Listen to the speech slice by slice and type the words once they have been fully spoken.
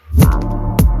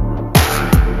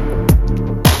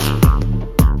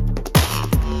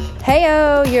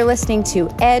Heyo, you're listening to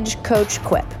Edge Coach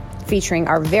Quip, featuring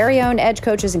our very own Edge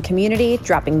coaches and community,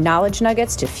 dropping knowledge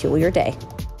nuggets to fuel your day.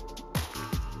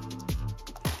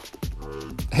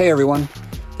 Hey everyone,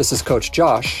 this is Coach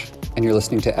Josh, and you're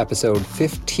listening to episode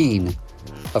 15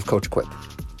 of Coach Quip.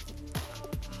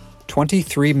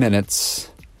 23 minutes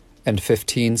and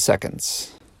 15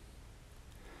 seconds.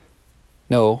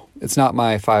 No, it's not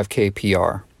my 5K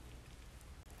PR.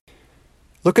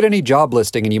 Look at any job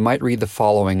listing and you might read the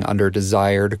following under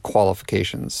desired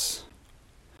qualifications.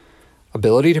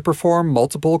 Ability to perform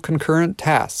multiple concurrent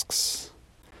tasks.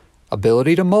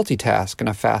 Ability to multitask in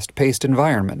a fast-paced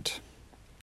environment.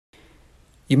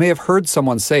 You may have heard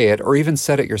someone say it or even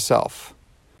said it yourself,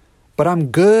 but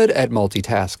I'm good at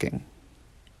multitasking.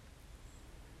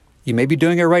 You may be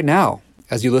doing it right now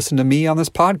as you listen to me on this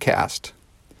podcast.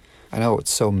 I know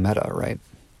it's so meta, right?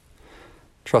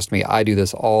 Trust me, I do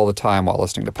this all the time while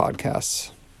listening to podcasts.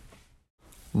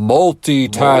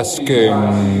 Multitasking.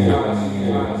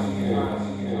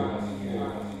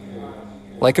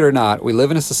 Like it or not, we live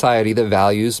in a society that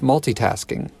values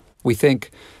multitasking. We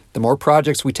think the more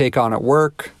projects we take on at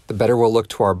work, the better we'll look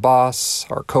to our boss,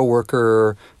 our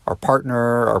coworker, our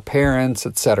partner, our parents,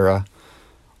 etc.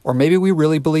 Or maybe we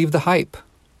really believe the hype.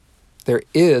 There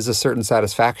is a certain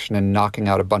satisfaction in knocking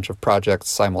out a bunch of projects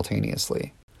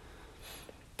simultaneously.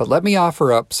 But let me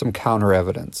offer up some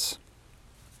counter-evidence.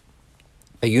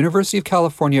 A University of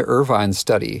California, Irvine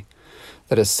study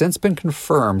that has since been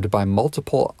confirmed by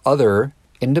multiple other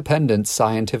independent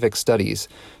scientific studies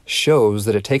shows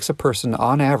that it takes a person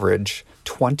on average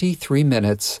 23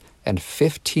 minutes and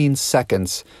 15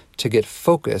 seconds to get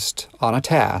focused on a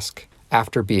task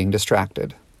after being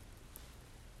distracted.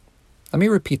 Let me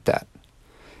repeat that.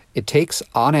 It takes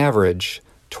on average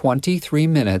 23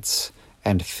 minutes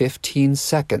and 15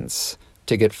 seconds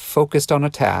to get focused on a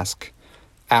task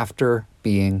after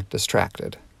being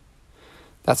distracted.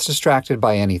 That's distracted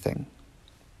by anything.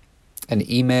 An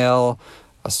email,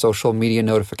 a social media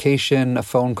notification, a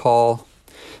phone call.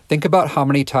 Think about how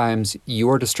many times you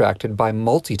are distracted by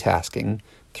multitasking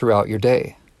throughout your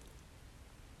day.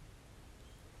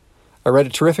 I read a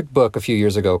terrific book a few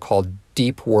years ago called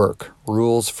Deep Work: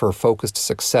 Rules for Focused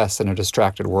Success in a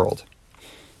Distracted World.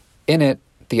 In it,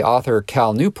 the author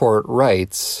Cal Newport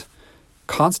writes,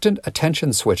 constant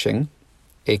attention switching,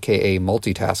 aka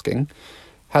multitasking,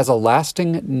 has a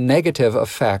lasting negative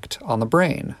effect on the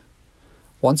brain.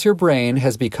 Once your brain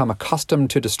has become accustomed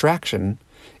to distraction,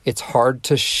 it's hard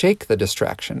to shake the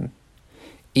distraction,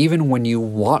 even when you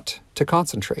want to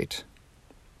concentrate.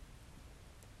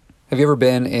 Have you ever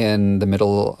been in the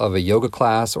middle of a yoga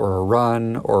class or a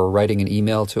run or writing an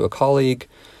email to a colleague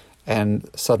and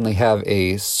suddenly have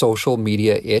a social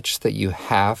media itch that you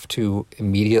have to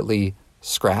immediately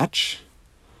scratch?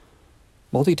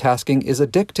 Multitasking is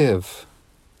addictive.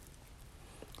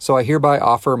 So I hereby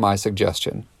offer my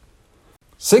suggestion.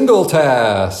 Single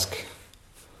task.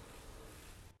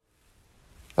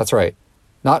 That's right.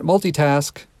 Not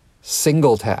multitask,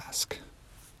 single task.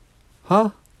 Huh?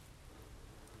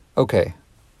 Okay.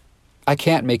 I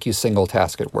can't make you single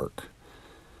task at work.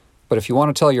 But if you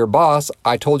want to tell your boss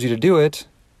I told you to do it,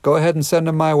 go ahead and send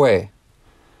him my way.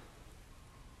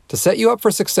 To set you up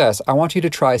for success, I want you to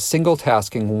try single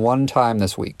tasking one time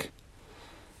this week.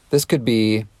 This could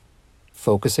be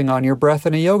focusing on your breath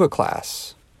in a yoga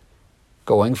class,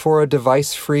 going for a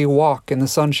device-free walk in the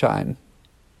sunshine,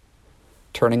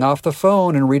 turning off the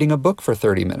phone and reading a book for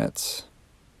 30 minutes.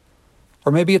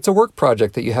 Or maybe it's a work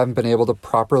project that you haven't been able to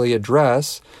properly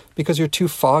address because you're too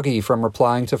foggy from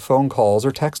replying to phone calls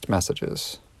or text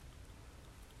messages.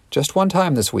 Just one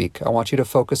time this week, I want you to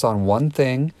focus on one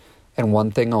thing and one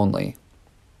thing only.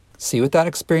 See what that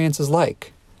experience is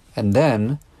like, and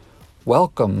then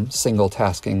welcome single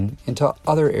tasking into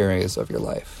other areas of your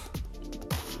life.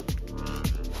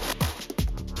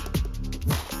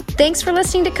 Thanks for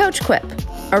listening to Coach Quip,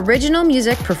 original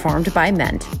music performed by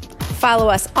Mend. Follow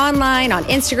us online on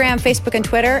Instagram, Facebook, and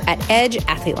Twitter at Edge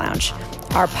Athlete Lounge.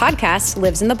 Our podcast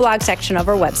lives in the blog section of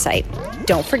our website.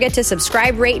 Don't forget to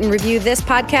subscribe, rate, and review this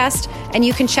podcast, and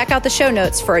you can check out the show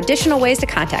notes for additional ways to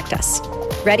contact us.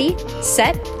 Ready,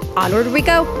 set, onward we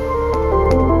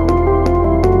go.